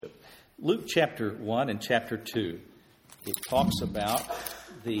Luke chapter 1 and chapter 2, it talks about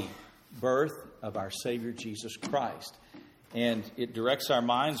the birth of our Savior Jesus Christ. And it directs our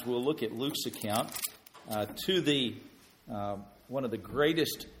minds, we'll look at Luke's account, to the one of the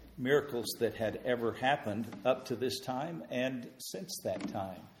greatest miracles that had ever happened up to this time and since that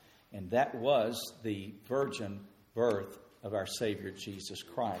time. And that was the virgin birth of our Savior Jesus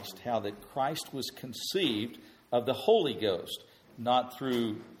Christ. How that Christ was conceived of the Holy Ghost, not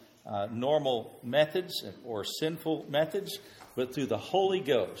through normal methods or sinful methods, but through the Holy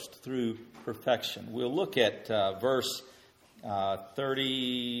Ghost, through perfection. We'll look at verse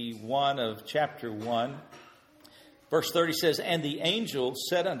 31 of chapter 1. Verse 30 says, "And the angel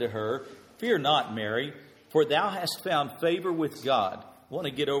said unto her, Fear not, Mary, for thou hast found favor with God." I want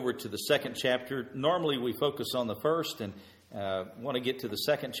to get over to the second chapter. Normally we focus on the first, and want to get to the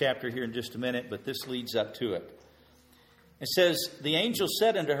second chapter here in just a minute, but this leads up to it. It says, "The angel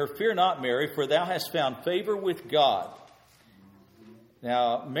said unto her, Fear not, Mary, for thou hast found favor with God."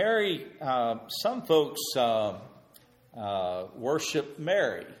 Now, Mary, some folks worship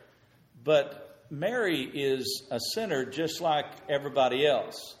Mary, but Mary is a sinner just like everybody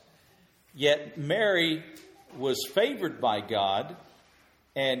else. Yet Mary was favored by God,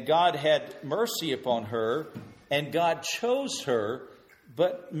 and God had mercy upon her, and God chose her,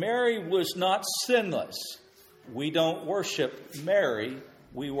 but Mary was not sinless. We don't worship Mary,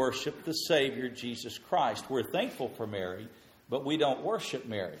 we worship the Savior, Jesus Christ. We're thankful for Mary, but we don't worship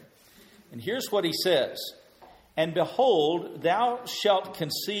Mary. And here's what he says, "And behold, thou shalt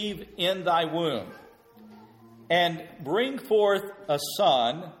conceive in thy womb, and bring forth a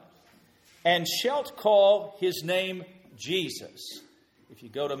son, and shalt call his name Jesus." If you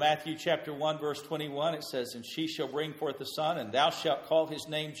go to Matthew chapter 1, verse 21, it says, "And she shall bring forth a son, and thou shalt call his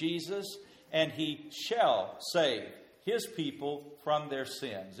name Jesus, and he shall save his people from their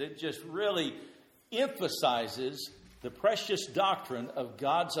sins." It just really emphasizes the precious doctrine of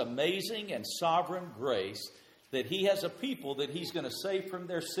God's amazing and sovereign grace, that he has a people that he's going to save from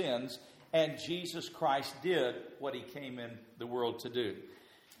their sins, and Jesus Christ did what he came in the world to do.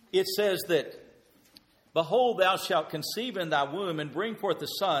 It says that, "Behold, thou shalt conceive in thy womb, and bring forth a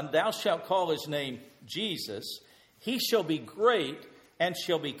son, thou shalt call his name Jesus. He shall be great, and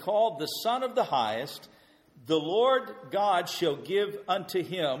shall be called the Son of the Highest. The Lord God shall give unto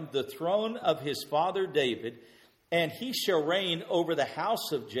him the throne of his father David, and he shall reign over the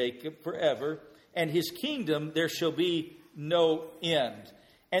house of Jacob forever, and his kingdom there shall be no end."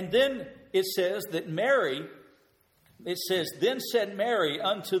 And then it says that Mary, "Then said Mary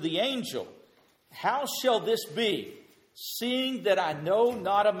unto the angel, How shall this be, seeing that I know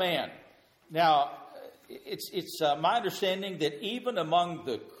not a man?" Now, it's my understanding that even among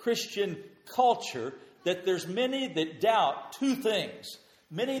the Christian culture, that there's many that doubt two things.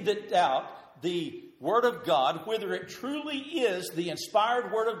 Many that doubt the Word of God, whether it truly is the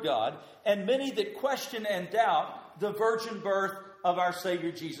inspired Word of God, and many that question and doubt the virgin birth of our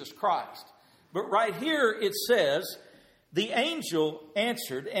Savior Jesus Christ. But right here it says, "The angel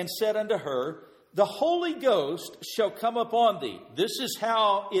answered and said unto her, The Holy Ghost shall come upon thee." This is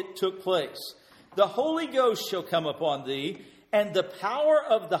how it took place. "The Holy Ghost shall come upon thee, and the power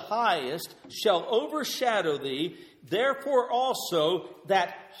of the highest shall overshadow thee. Therefore also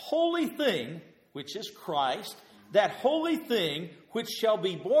that holy thing, which is Christ, that holy thing which shall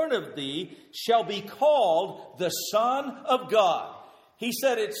be born of thee, shall be called the Son of God." He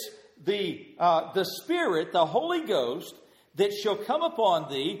said it's the Spirit, the Holy Ghost, that shall come upon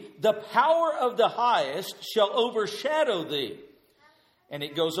thee. The power of the highest shall overshadow thee. And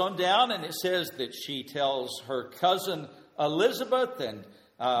it goes on down, and it says that she tells her cousin Elizabeth, and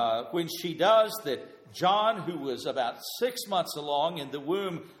when she does, that John, who was about 6 months along in the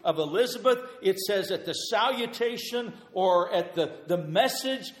womb of Elizabeth, it says at the salutation or at the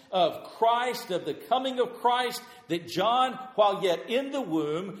message of Christ, of the coming of Christ, that John, while yet in the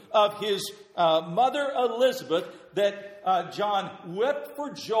womb of his mother Elizabeth, that John wept for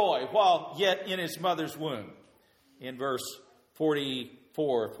joy while yet in his mother's womb. In verse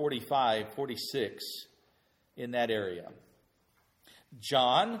 44, 45, 46, in that area.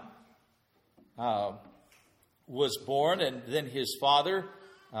 John was born, and then his father,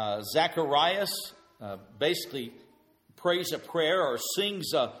 Zacharias, basically prays a prayer or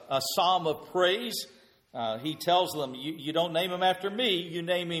sings a psalm of praise. He tells them, you don't name him after me, you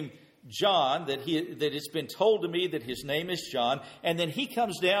name him John, that it's been told to me that his name is John. And then he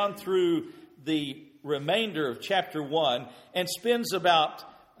comes down through the remainder of chapter 1 and spends about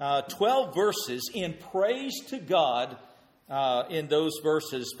 12 verses in praise to God in those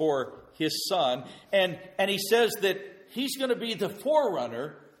verses for his son. And he says that he's going to be the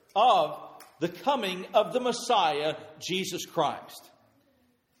forerunner of the coming of the Messiah, Jesus Christ.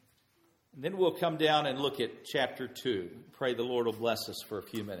 And then we'll come down and look at chapter 2. Pray the Lord will bless us for a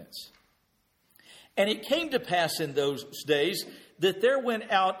few minutes. And it came to pass in those days that there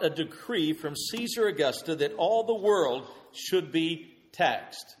went out a decree from Caesar Augusta that all the world should be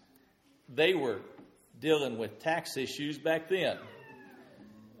taxed. They were dealing with tax issues back then.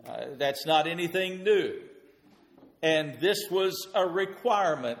 That's not anything new. And this was a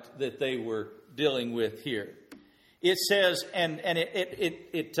requirement that they were dealing with here. It says, and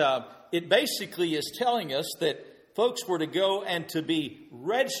it basically is telling us that folks were to go and to be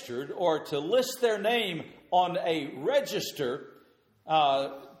registered or to list their name on a register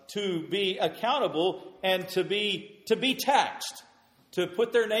to be accountable and to be taxed. To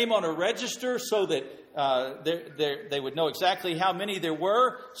put their name on a register so that they would know exactly how many there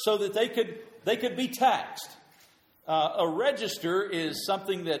were, so that they could be taxed. A register is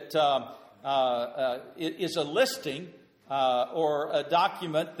something that is a listing or a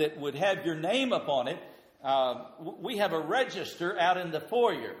document that would have your name upon it. We have a register out in the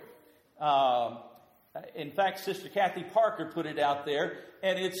foyer. In fact, Sister Kathy Parker put it out there,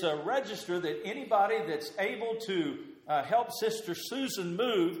 and it's a register that anybody that's able to help Sister Susan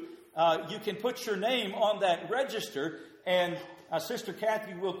move, you can put your name on that register, and Sister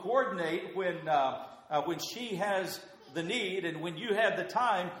Kathy will coordinate when she has the need and when you have the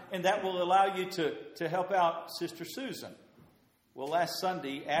time, and that will allow you to help out Sister Susan. Well, last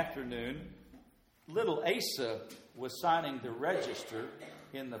Sunday afternoon, little Asa was signing the register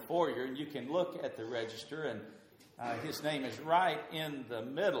in the foyer, and you can look at the register, and his name is right in the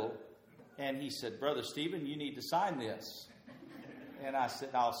middle. And he said, "Brother Stephen, you need to sign this." And I said,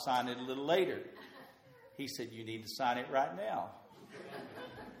 "I'll sign it a little later." He said, "You need to sign it right now."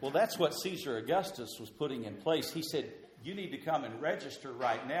 Well, that's what Caesar Augustus was putting in place. He said, "You need to come and register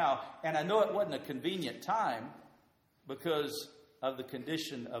right now." And I know it wasn't a convenient time because of the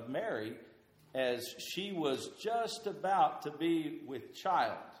condition of Mary, as she was just about to be with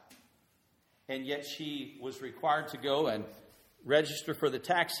child. And yet she was required to go and register for the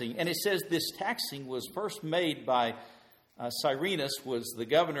taxing. And it says this taxing was first made by Cyrenius, was the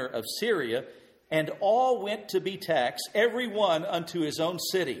governor of Syria, and all went to be taxed, every one unto his own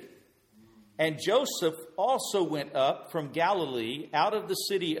city. And Joseph also went up from Galilee out of the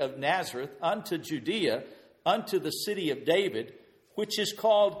city of Nazareth unto Judea, unto the city of David, which is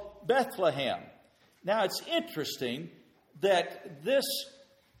called Bethlehem. Now it's interesting that this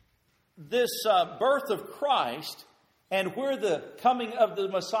birth of Christ and where the coming of the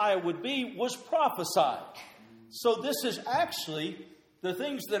Messiah would be was prophesied. So this is actually, the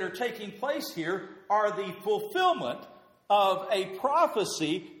things that are taking place here are the fulfillment of a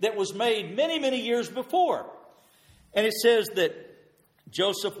prophecy that was made many, many years before. And it says that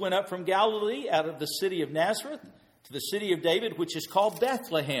Joseph went up from Galilee out of the city of Nazareth to the city of David, which is called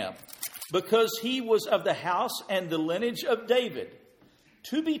Bethlehem, because he was of the house and the lineage of David,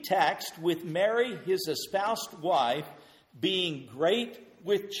 to be taxed with Mary, his espoused wife, being great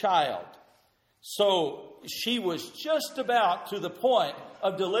with child. So she was just about to the point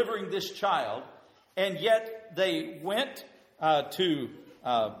of delivering this child, and yet they went to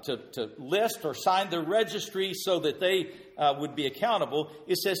list or sign the registry so that they would be accountable.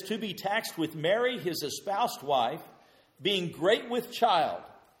 It says, to be taxed with Mary, his espoused wife, being great with child.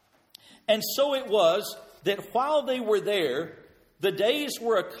 And so it was that while they were there, the days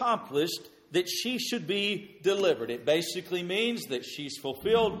were accomplished that she should be delivered. It basically means that she's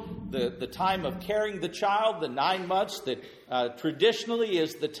fulfilled the time of carrying the child, the 9 months that traditionally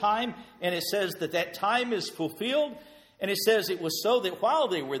is the time. And it says that time is fulfilled. And it says it was so that while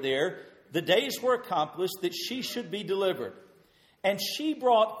they were there, the days were accomplished that she should be delivered. And she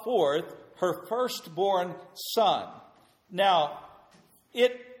brought forth her firstborn son. Now,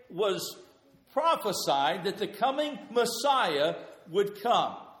 it was prophesied that the coming Messiah would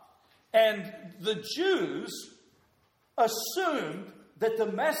come. And the Jews assumed that the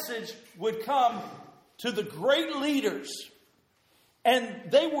message would come to the great leaders.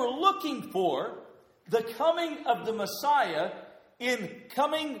 And they were looking for the coming of the Messiah in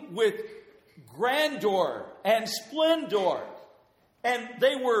coming with grandeur and splendor. And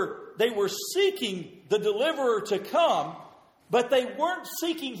they were seeking the deliverer to come, but they weren't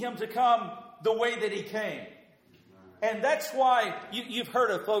seeking him to come the way that he came. And that's why you've heard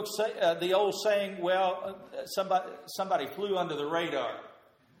of folks say the old saying, well, somebody flew under the radar.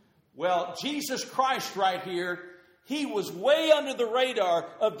 Well, Jesus Christ right here, he was way under the radar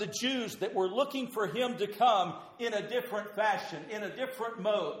of the Jews that were looking for him to come in a different fashion, in a different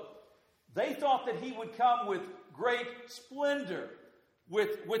mode. They thought that he would come with great splendor,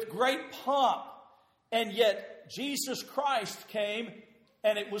 with great pomp. And yet Jesus Christ came,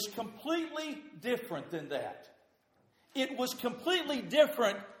 and it was completely different than that. It was completely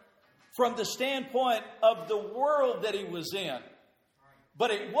different from the standpoint of the world that he was in.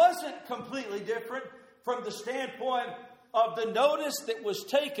 But it wasn't completely different from the standpoint of the notice that was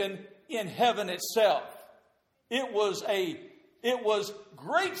taken in heaven itself. It was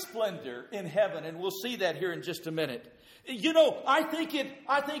great splendor in heaven, and we'll see that here in just a minute. You know, I think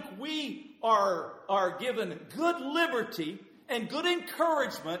we are given good liberty and good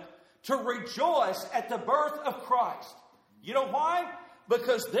encouragement to rejoice at the birth of Christ. You know why?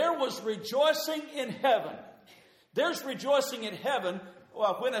 Because there was rejoicing in heaven. There's rejoicing in heaven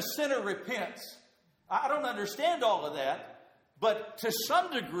when a sinner repents. I don't understand all of that, but to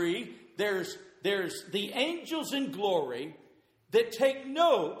some degree, there's the angels in glory that take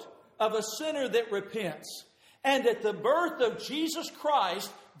note of a sinner that repents. And at the birth of Jesus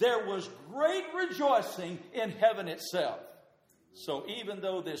Christ, there was great rejoicing in heaven itself. So even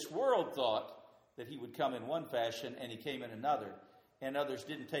though this world thought that he would come in one fashion and he came in another, and others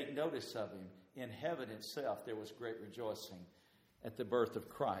didn't take notice of him, in heaven itself there was great rejoicing at the birth of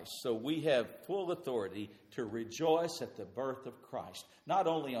Christ. So we have full authority to rejoice at the birth of Christ. Not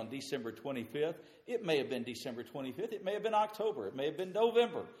only on December 25th, it may have been December 25th, it may have been October, it may have been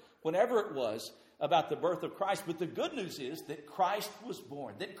November, whenever it was about the birth of Christ. But the good news is that Christ was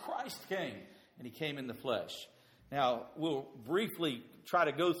born, that Christ came, and he came in the flesh. Now, we'll briefly try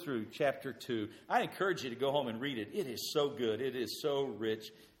to go through chapter 2. I encourage you to go home and read it. It is so good. It is so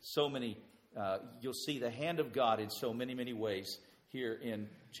rich. So many, you'll see the hand of God in so many, many ways here in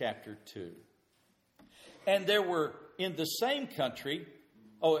chapter 2. And there were in the same country,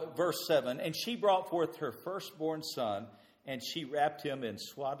 verse 7, and she brought forth her firstborn son, and she wrapped him in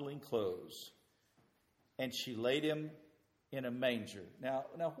swaddling clothes, and she laid him in a manger. Now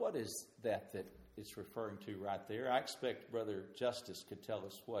what is that it's referring to right there? I expect Brother Justice could tell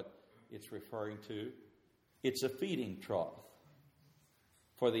us what it's referring to. It's a feeding trough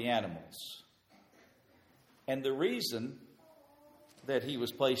for the animals. And the reason that he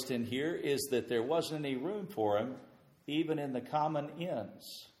was placed in here is that there wasn't any room for him, even in the common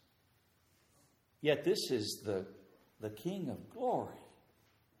inns. Yet this is the King of glory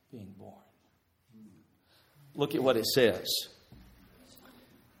being born. Look at what it says.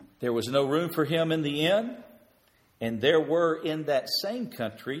 There was no room for him in the inn, and there were in that same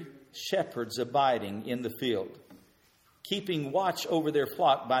country shepherds abiding in the field, keeping watch over their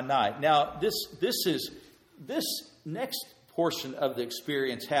flock by night. Now, this next portion of the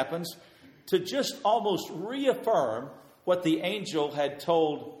experience happens to just almost reaffirm what the angel had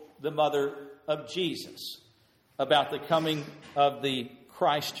told the mother of Jesus about the coming of the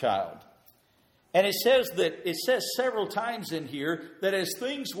Christ child. And it says several times in here that as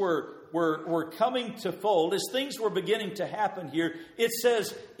things were coming to fold, as things were beginning to happen here, it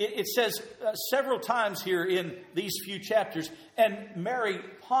says several times here in these few chapters, and Mary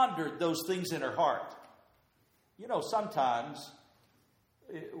pondered those things in her heart. You know, sometimes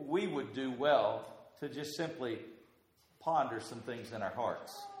we would do well to just simply ponder some things in our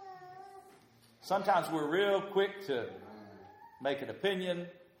hearts. Sometimes we're real quick to make an opinion,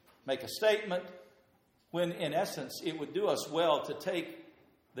 make a statement, when in essence it would do us well to take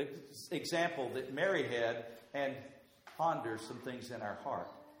the example that Mary had and ponder some things in our heart.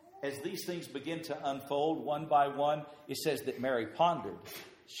 As these things begin to unfold one by one, it says that Mary pondered.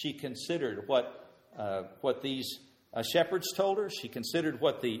 She considered what these shepherds told her. She considered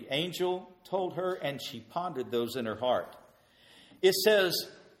what the angel told her, and she pondered those in her heart. It says,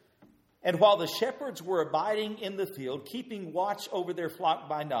 and while the shepherds were abiding in the field, keeping watch over their flock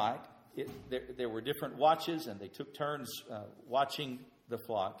by night, there were different watches, and they took turns watching the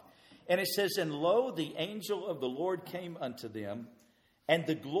flock. And it says, and lo, the angel of the Lord came unto them, and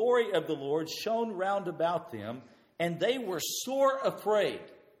the glory of the Lord shone round about them, and they were sore afraid.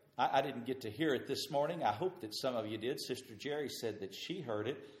 I didn't get to hear it this morning. I hope that some of you did. Sister Jerry said that she heard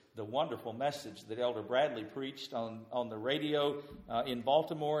it, the wonderful message that Elder Bradley preached on the radio in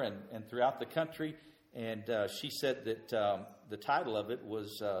Baltimore and throughout the country. And she said that the title of it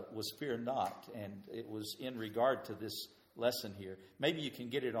was Fear Not, and it was in regard to this lesson here. Maybe you can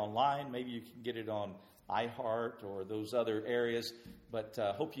get it online. Maybe you can get it on iHeart or those other areas. But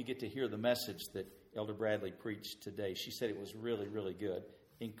I hope you get to hear the message that Elder Bradley preached today. She said it was really, really good.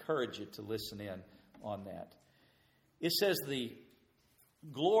 Encourage you to listen in on that. It says the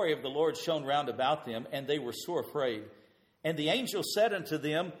glory of the Lord shone round about them, and they were sore afraid. And the angel said unto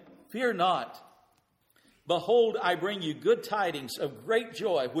them, Fear not. Behold, I bring you good tidings of great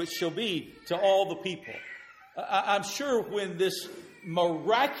joy, which shall be to all the people. I'm sure when this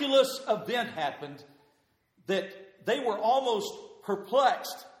miraculous event happened that they were almost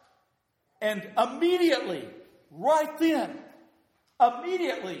perplexed. And immediately, right then,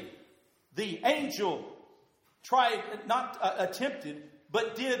 the angel attempted,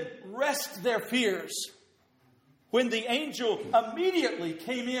 but did rest their fears. When the angel immediately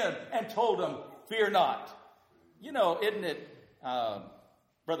came in and told them, fear not. You know, isn't it,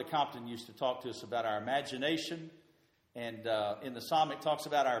 Brother Compton used to talk to us about our imagination. And in the psalm, it talks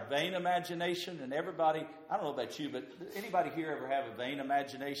about our vain imagination. And everybody, I don't know about you, but anybody here ever have a vain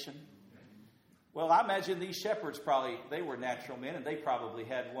imagination? Well, I imagine these shepherds they were natural men, and they probably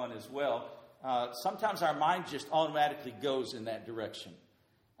had one as well. Sometimes our mind just automatically goes in that direction.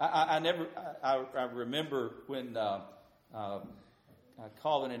 I remember when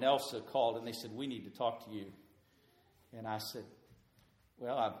Colin and Elsa called, and they said, we need to talk to you. And I said,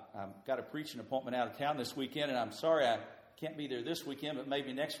 well, I've got a preaching appointment out of town this weekend, and I'm sorry I can't be there this weekend, but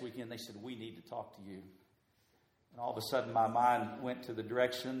maybe next weekend. They said, we need to talk to you. And all of a sudden, my mind went to the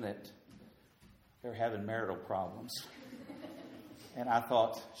direction that they're having marital problems. And I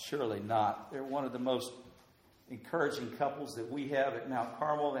thought, surely not. They're one of the most encouraging couples that we have at Mount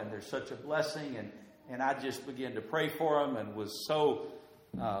Carmel, and they're such a blessing. And I just began to pray for them and was so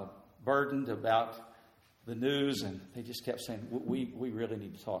burdened about the news. And they just kept saying, we really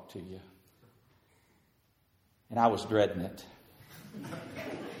need to talk to you. And I was dreading it.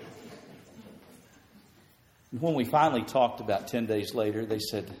 And when we finally talked about 10 days later, they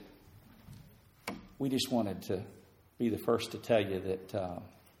said, we just wanted to be the first to tell you that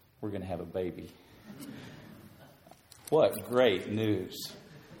we're going to have a baby. What great news.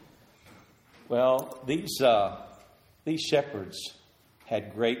 Well, these shepherds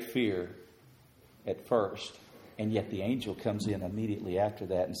had great fear at first, and yet the angel comes in immediately after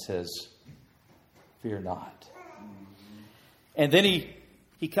that and says, fear not. And then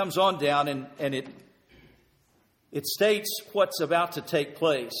he comes on down, and it states what's about to take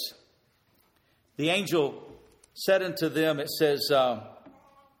place. The angel said unto them, it says, lo,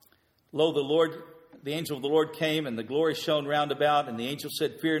 the angel of the Lord came, and the glory shone round about, and the angel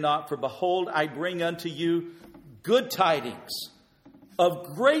said, fear not, for behold, I bring unto you good tidings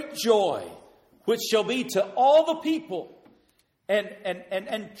of great joy, which shall be to all the people.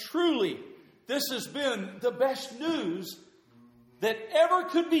 And truly, this has been the best news that ever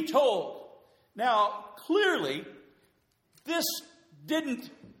could be told. Now, clearly, this didn't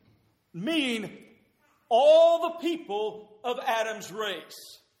mean all the people of Adam's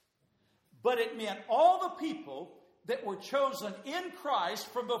race. But it meant all the people that were chosen in Christ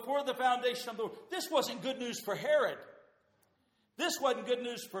from before the foundation of the world. This wasn't good news for Herod. This wasn't good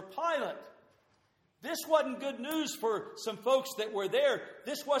news for Pilate. This wasn't good news for some folks that were there.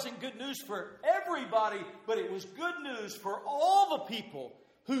 This wasn't good news for everybody, but it was good news for all the people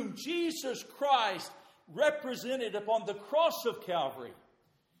whom Jesus Christ represented upon the cross of Calvary.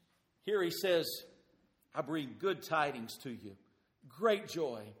 Here he says, I bring good tidings to you, great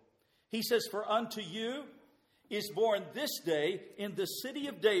joy. He says, for unto you is born this day in the city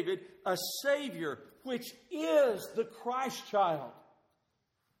of David a Savior, which is the Christ child.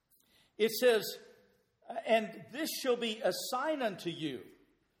 It says, and this shall be a sign unto you,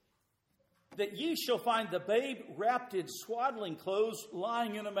 that ye shall find the babe wrapped in swaddling clothes,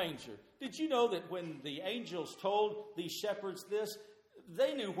 lying in a manger. Did you know that when the angels told these shepherds this,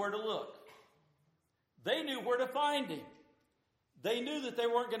 they knew where to look? They knew where to find him. They knew that they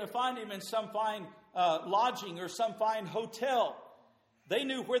weren't going to find him in some fine lodging or some fine hotel. They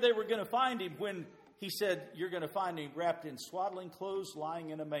knew where they were going to find him when he said, you're going to find him wrapped in swaddling clothes,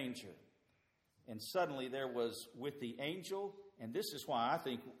 lying in a manger. And suddenly there was with the angel, and this is why I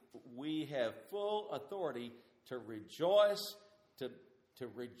think we have full authority to rejoice, to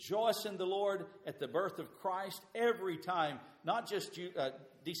rejoice in the Lord at the birth of Christ every time, not just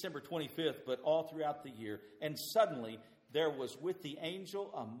December 25th, but all throughout the year. And suddenly there was with the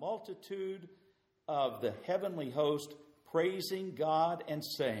angel a multitude of the heavenly host praising God and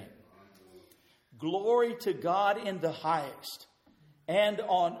saying, glory to God in the highest, and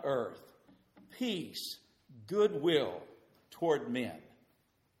on earth peace, goodwill toward men.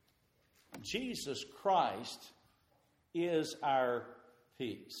 Jesus Christ is our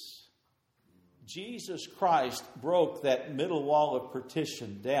peace. Jesus Christ broke that middle wall of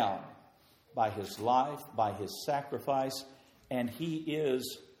partition down by his life, by his sacrifice, and he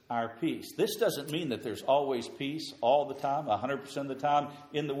is our peace. This doesn't mean that there's always peace all the time, 100% of the time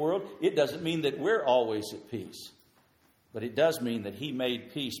in the world. It doesn't mean that we're always at peace. But it does mean that he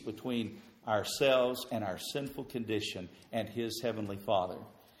made peace between ourselves and our sinful condition and his heavenly Father.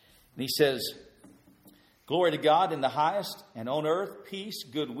 And he says, Glory to God in the highest, and on earth peace,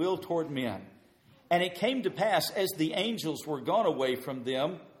 goodwill toward men. And it came to pass, as the angels were gone away from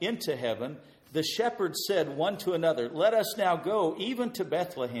them into heaven, the shepherds said one to another, Let us now go even to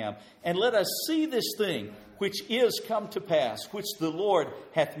Bethlehem, and let us see this thing which is come to pass, which the Lord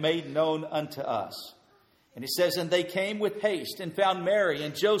hath made known unto us. And it says, And they came with haste, and found Mary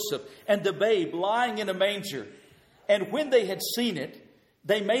and Joseph, and the babe lying in a manger. And when they had seen it,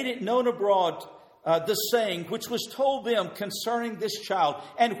 they made it known abroad, the saying which was told them concerning this child.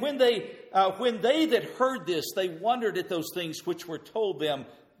 And when they that heard this, they wondered at those things which were told them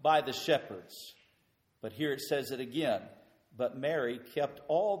by the shepherds. But here it says it again. But Mary kept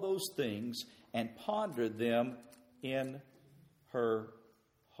all those things and pondered them in her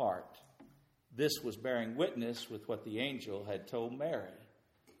heart. This was bearing witness with what the angel had told Mary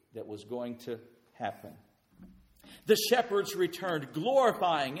that was going to happen. The shepherds returned,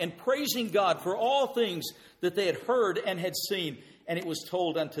 glorifying and praising God for all things that they had heard and had seen, and it was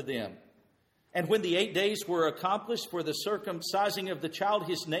told unto them. And when the 8 days were accomplished for the circumcising of the child,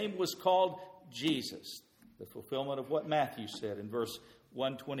 his name was called Jesus, the fulfillment of what Matthew said in verse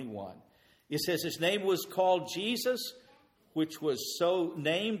 121. It says his name was called Jesus, which was so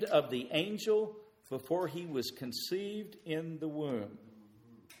named of the angel before he was conceived in the womb.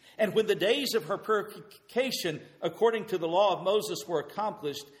 And when the days of her purification, according to the law of Moses, were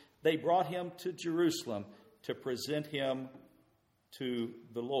accomplished, they brought him to Jerusalem to present him to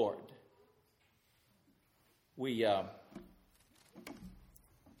the Lord. We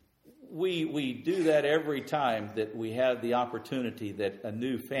do that every time that we have the opportunity that a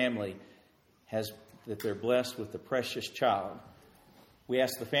new family has, that they're blessed with the precious child. We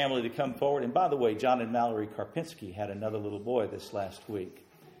ask the family to come forward. And by the way, John and Mallory Karpinski had another little boy this last week.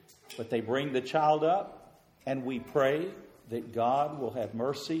 But they bring the child up, and we pray that God will have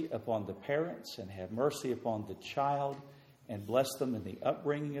mercy upon the parents and have mercy upon the child and bless them in the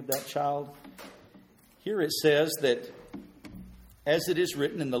upbringing of that child. Here it says that, as it is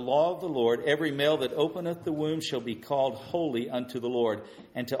written in the law of the Lord, every male that openeth the womb shall be called holy unto the Lord,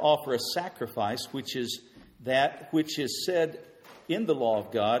 and to offer a sacrifice, which is that which is said in the law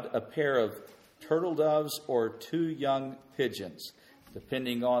of God, a pair of turtle doves or 2 young pigeons.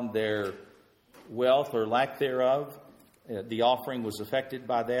 Depending on their wealth or lack thereof, the offering was affected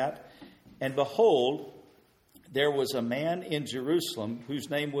by that. And behold, there was a man in Jerusalem whose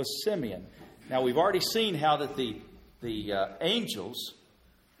name was Simeon. Now, we've already seen how that the angels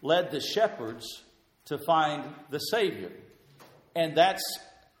led the shepherds to find the Savior. And that's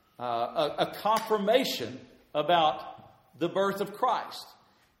a confirmation about the birth of Christ.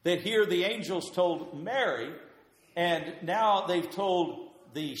 That here the angels told Mary, and now they've told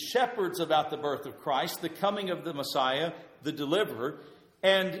the shepherds about the birth of Christ, the coming of the Messiah, the deliverer.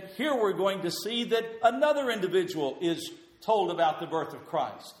 And here we're going to see that another individual is told about the birth of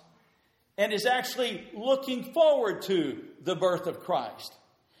Christ and is actually looking forward to the birth of Christ.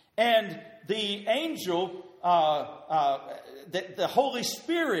 And the angel, that the Holy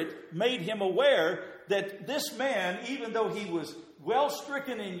Spirit made him aware that this man, even though he was well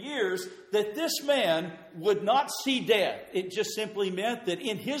stricken in years, that this man would not see death. It just simply meant that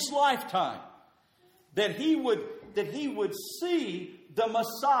in his lifetime, that he would see the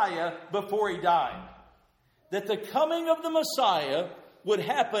Messiah before he died. That the coming of the Messiah would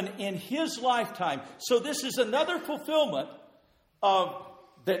happen in his lifetime. So this is another fulfillment of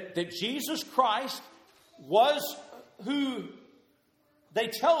that Jesus Christ was who they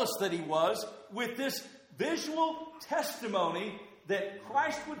tell us that he was, with this visual testimony that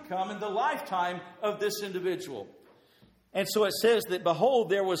Christ would come in the lifetime of this individual. And so it says that, behold,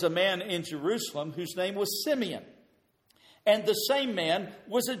 there was a man in Jerusalem whose name was Simeon. And the same man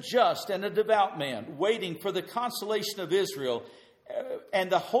was a just and a devout man, waiting for the consolation of Israel. And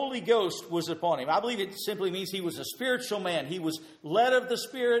the Holy Ghost was upon him. I believe it simply means he was a spiritual man. He was led of the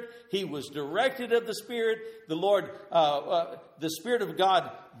Spirit. He was directed of the Spirit. The Lord, the Spirit of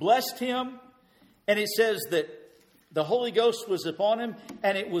God blessed him. And it says that the Holy Ghost was upon him,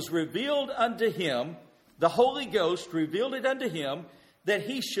 and it was revealed unto him, the Holy Ghost revealed it unto him, that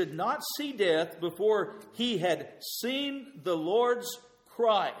he should not see death before he had seen the Lord's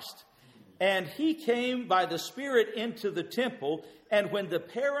Christ. And he came by the Spirit into the temple, and when the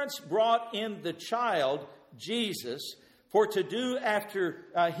parents brought in the child, Jesus, for to do after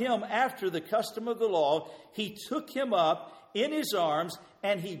him after the custom of the law, he took him up in his arms,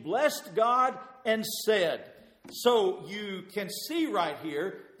 and he blessed God and said. So you can see right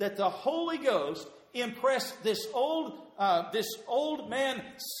here that the Holy Ghost impressed this old man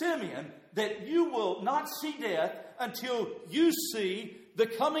Simeon that you will not see death until you see the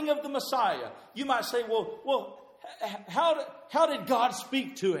coming of the Messiah. You might say, well, how did God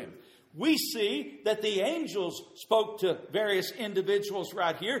speak to him? We see that the angels spoke to various individuals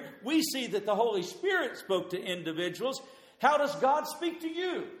right here. We see that the Holy Spirit spoke to individuals. How does God speak to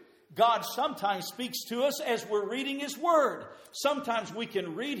you? God sometimes speaks to us as we're reading His Word. Sometimes we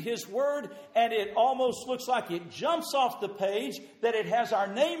can read His Word and it almost looks like it jumps off the page, that it has our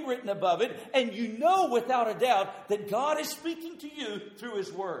name written above it, and you know without a doubt that God is speaking to you through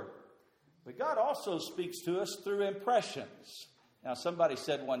His Word. But God also speaks to us through impressions. Now, somebody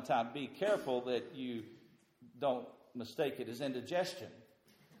said one time, be careful that you don't mistake it as indigestion.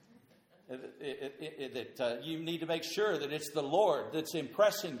 That you need to make sure that it's the Lord that's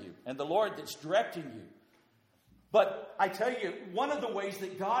impressing you and the Lord that's directing you. But I tell you, one of the ways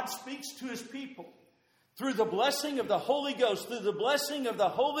that God speaks to His people through the blessing of the Holy Ghost, through the blessing of the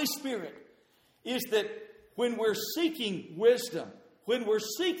Holy Spirit, is that when we're seeking wisdom, when we're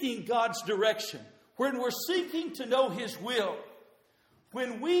seeking God's direction, when we're seeking to know His will,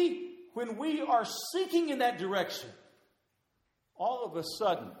 when we are seeking in that direction, all of a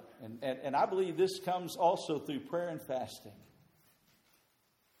sudden, and I believe this comes also through prayer and fasting,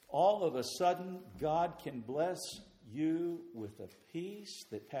 all of a sudden God can bless you with a peace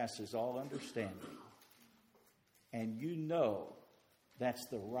that passes all understanding. And you know that's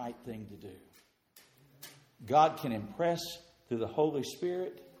the right thing to do. God can impress through the Holy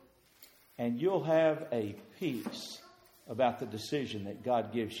Spirit, and you'll have a peace about the decision that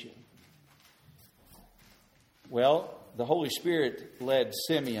God gives you. Well, the Holy Spirit led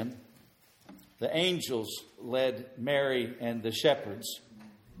Simeon. The angels led Mary and the shepherds.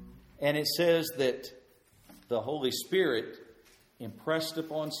 And it says that the Holy Spirit impressed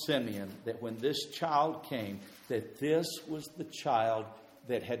upon Simeon that when this child came, that this was the child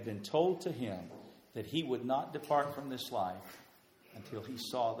that had been told to him that he would not depart from this life until he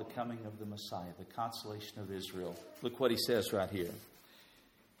saw the coming of the Messiah, the consolation of Israel. Look what he says right here.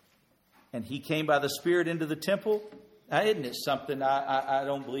 And he came by the Spirit into the temple. Now, isn't it something? I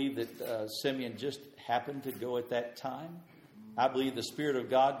don't believe that Simeon just happened to go at that time. I believe the Spirit of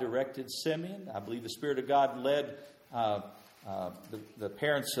God directed Simeon. I believe the Spirit of God led the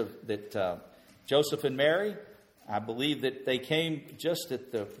parents of Joseph and Mary. I believe that they came just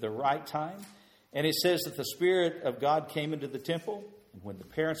at the right time. And it says that the Spirit of God came into the temple. And when the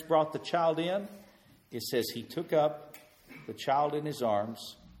parents brought the child in, it says he took up the child in his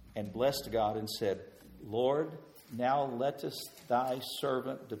arms and blessed God and said, Lord, now lettest thy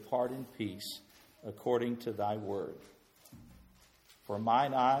servant depart in peace according to thy word. For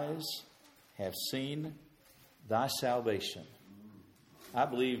mine eyes have seen thy salvation. I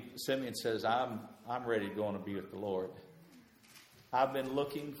believe Simeon says, I'm ready to go on and be with the Lord. I've been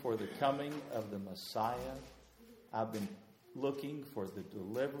looking for the coming of the Messiah. I've been looking for the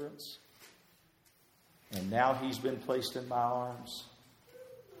deliverance. And now he's been placed in my arms.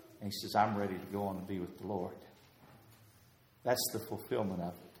 And he says, I'm ready to go on and be with the Lord. That's the fulfillment of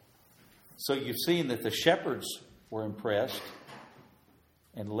it. So you've seen that the shepherds were impressed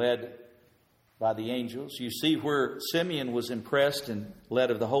and led by the angels. You see where Simeon was impressed and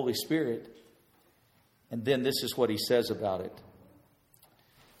led of the Holy Spirit. And then this is what he says about it.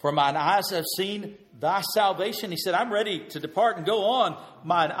 For mine eyes have seen thy salvation. He said, I'm ready to depart and go on.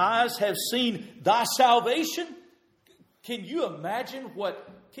 Mine eyes have seen thy salvation. Can you imagine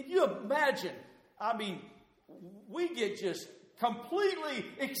I mean, we get just completely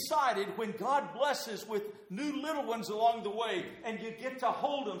excited when God blesses with new little ones along the way, and you get to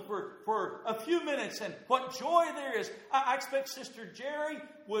hold them for a few minutes, and what joy there is. I expect Sister Jerry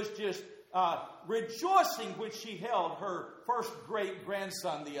was just rejoicing when she held her first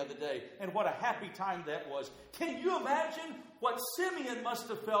great-grandson the other day, and what a happy time that was. Can you imagine what Simeon must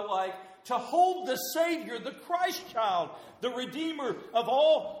have felt like to hold the Savior, the Christ child, the Redeemer of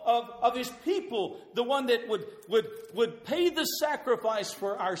all of His people, the one that would pay the sacrifice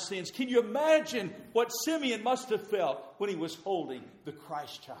for our sins? Can you imagine what Simeon must have felt when he was holding the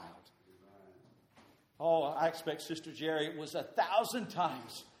Christ child? Oh, I expect Sister Jerry, it was 1,000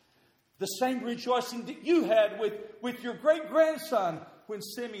 times the same rejoicing that you had with your great-grandson when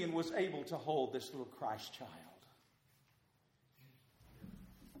Simeon was able to hold this little Christ child.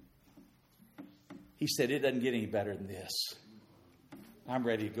 He said, it doesn't get any better than this. I'm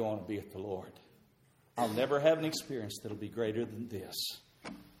ready to go on and be with the Lord. I'll never have an experience that'll be greater than this.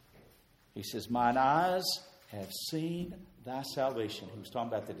 He says, mine eyes have seen thy salvation. He was talking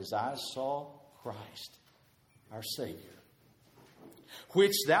about that his eyes saw Christ, our Savior,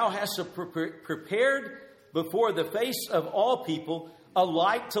 which thou hast prepared before the face of all people, a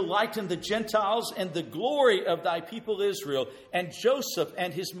light to lighten the Gentiles and the glory of thy people Israel. And Joseph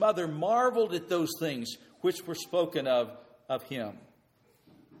and his mother marveled at those things which were spoken of him.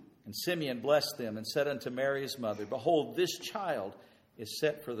 And Simeon blessed them and said unto Mary his mother, Behold, this child is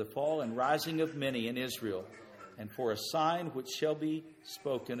set for the fall and rising of many in Israel, and for a sign which shall be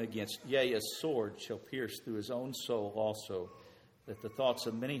spoken against. Yea, a sword shall pierce through his own soul also, that the thoughts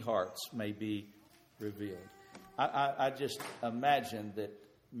of many hearts may be revealed. I just imagine that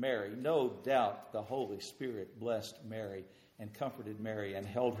Mary, no doubt the Holy Spirit blessed Mary and comforted Mary and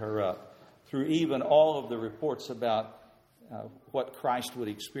held her up through even all of the reports about what Christ would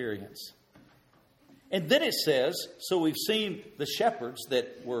experience. And then it says, so we've seen the shepherds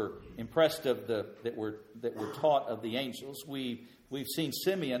that were impressed that were taught of the angels. We've seen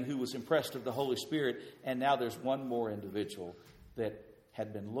Simeon, who was impressed of the Holy Spirit, and now there's one more individual that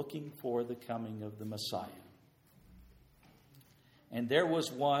had been looking for the coming of the Messiah. And there was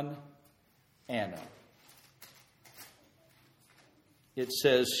one, Anna. It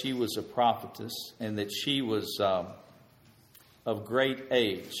says she was a prophetess and that she was of great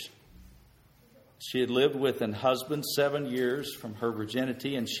age. She had lived with an husband 7 years from her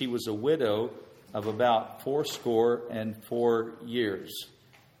virginity, and she was a widow of about 84 years.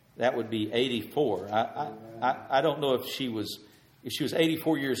 That would be 84. I don't know if she was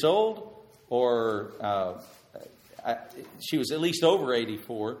 84 years old or she was at least over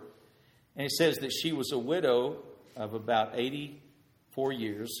 84. And it says that she was a widow of about 84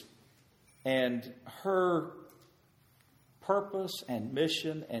 years. And her purpose and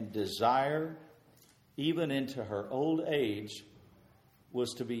mission and desire, even into her old age,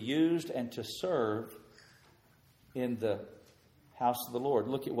 was to be used and to serve in the house of the Lord.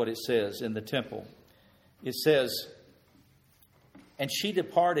 Look at what it says in the temple. It says, and she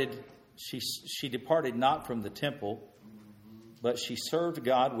departed not from the temple, but she served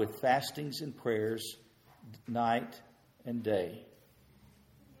God with fastings and prayers night and day.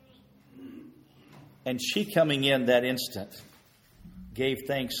 And she, coming in that instant, gave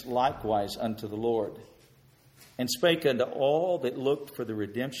thanks likewise unto the Lord, and spake unto all that looked for the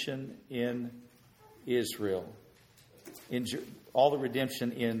redemption in Israel, all the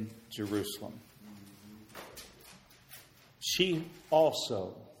redemption in Jerusalem. She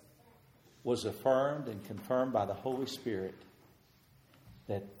also was affirmed and confirmed by the Holy Spirit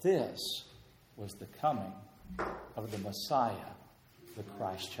that this was the coming of the Messiah, the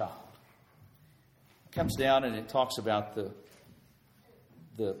Christ child. It comes down and it talks about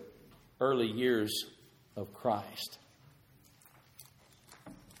the early years of Christ.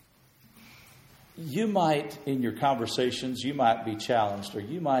 You might, in your conversations, you might be challenged, or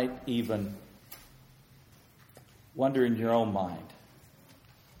you might even wonder in your own mind,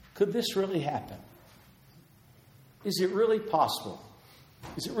 could this really happen? Is it really possible?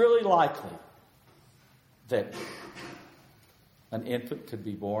 Is it really likely that an infant could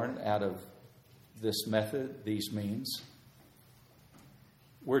be born out of this method, these means?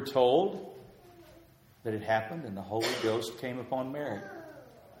 We're told that it happened and the Holy Ghost came upon Mary.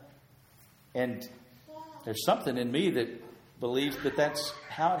 And there's something in me that believes that that's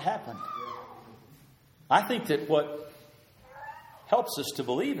how it happened. I think that what helps us to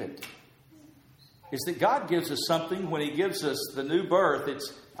believe it is that God gives us something when He gives us the new birth.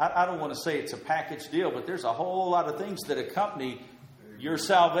 I don't want to say it's a package deal, but there's a whole lot of things that accompany your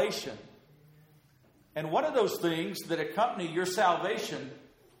salvation. And one of those things that accompany your salvation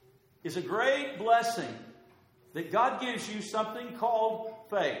is a great blessing that God gives you something called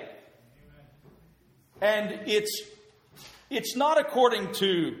faith. And it's not according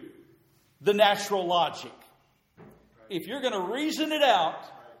to the natural logic. If you're going to reason it out,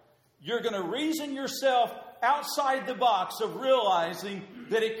 you're going to reason yourself outside the box of realizing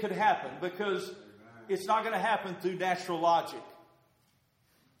that it could happen, because it's not going to happen through natural logic.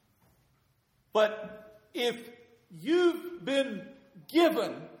 But if you've been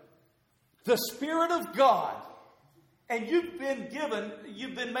given the Spirit of God, and you've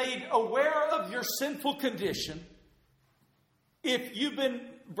been made aware of your sinful condition, if you've been,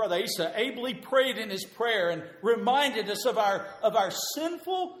 Brother Asa ably prayed in his prayer and reminded us of our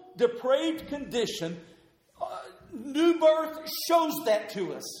sinful, depraved condition, new birth shows that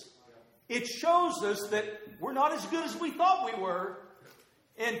to us. It shows us that we're not as good as we thought we were.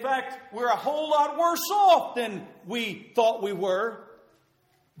 In fact, we're a whole lot worse off than we thought we were.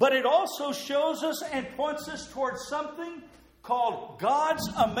 But it also shows us and points us towards something called God's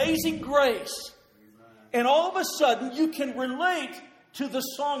amazing grace. And all of a sudden, you can relate to the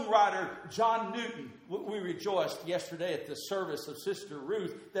songwriter John Newton. We rejoiced yesterday at the service of Sister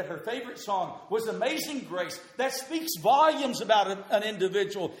Ruth that her favorite song was Amazing Grace. That speaks volumes about an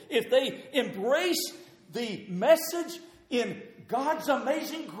individual. If they embrace the message in God's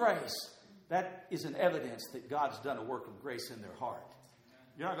amazing grace, that is an evidence that God's done a work of grace in their heart.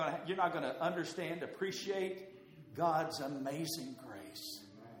 You're not going to understand, appreciate God's amazing grace.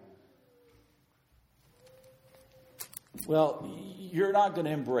 Well, you're not going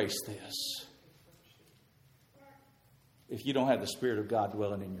to embrace this if you don't have the Spirit of God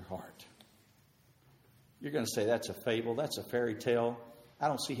dwelling in your heart. You're going to say, that's a fable, that's a fairy tale. I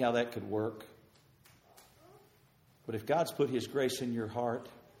don't see how that could work. But if God's put His grace in your heart,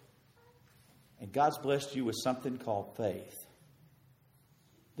 and God's blessed you with something called faith,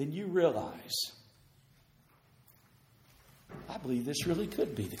 then you realize, I believe this really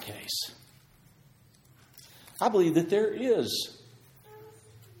could be the case. I believe that there is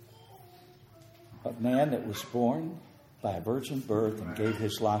a man that was born by a virgin birth and gave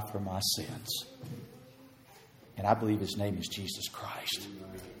his life for my sins. And I believe His name is Jesus Christ.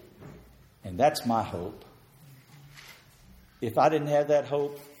 And that's my hope. If I didn't have that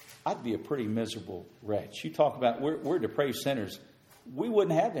hope, I'd be a pretty miserable wretch. You talk about we're depraved sinners. We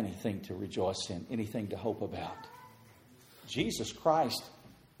wouldn't have anything to rejoice in, anything to hope about. Jesus Christ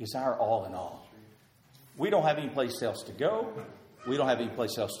is our all in all. We don't have any place else to go. We don't have any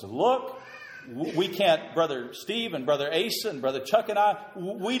place else to look. We can't, Brother Steve and Brother Asa and Brother Chuck and I,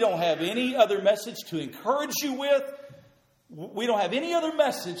 we don't have any other message to encourage you with. We don't have any other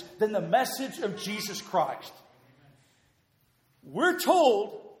message than the message of Jesus Christ. We're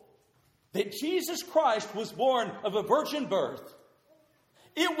told that Jesus Christ was born of a virgin birth.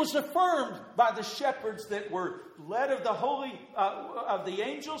 It was affirmed by the shepherds that were led of the holy of the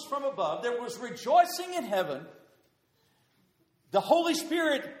angels from above. There was rejoicing in heaven. The Holy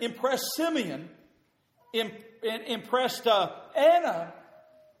Spirit impressed Simeon, impressed Anna,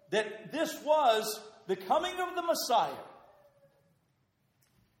 that this was the coming of the Messiah.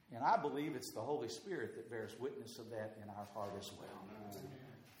 And I believe it's the Holy Spirit that bears witness of that in our heart as well.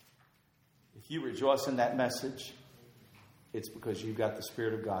 If you rejoice in that message, it's because you've got the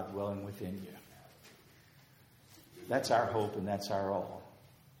Spirit of God dwelling within you. That's our hope and that's our all,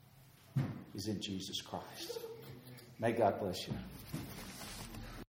 is in Jesus Christ. May God bless you.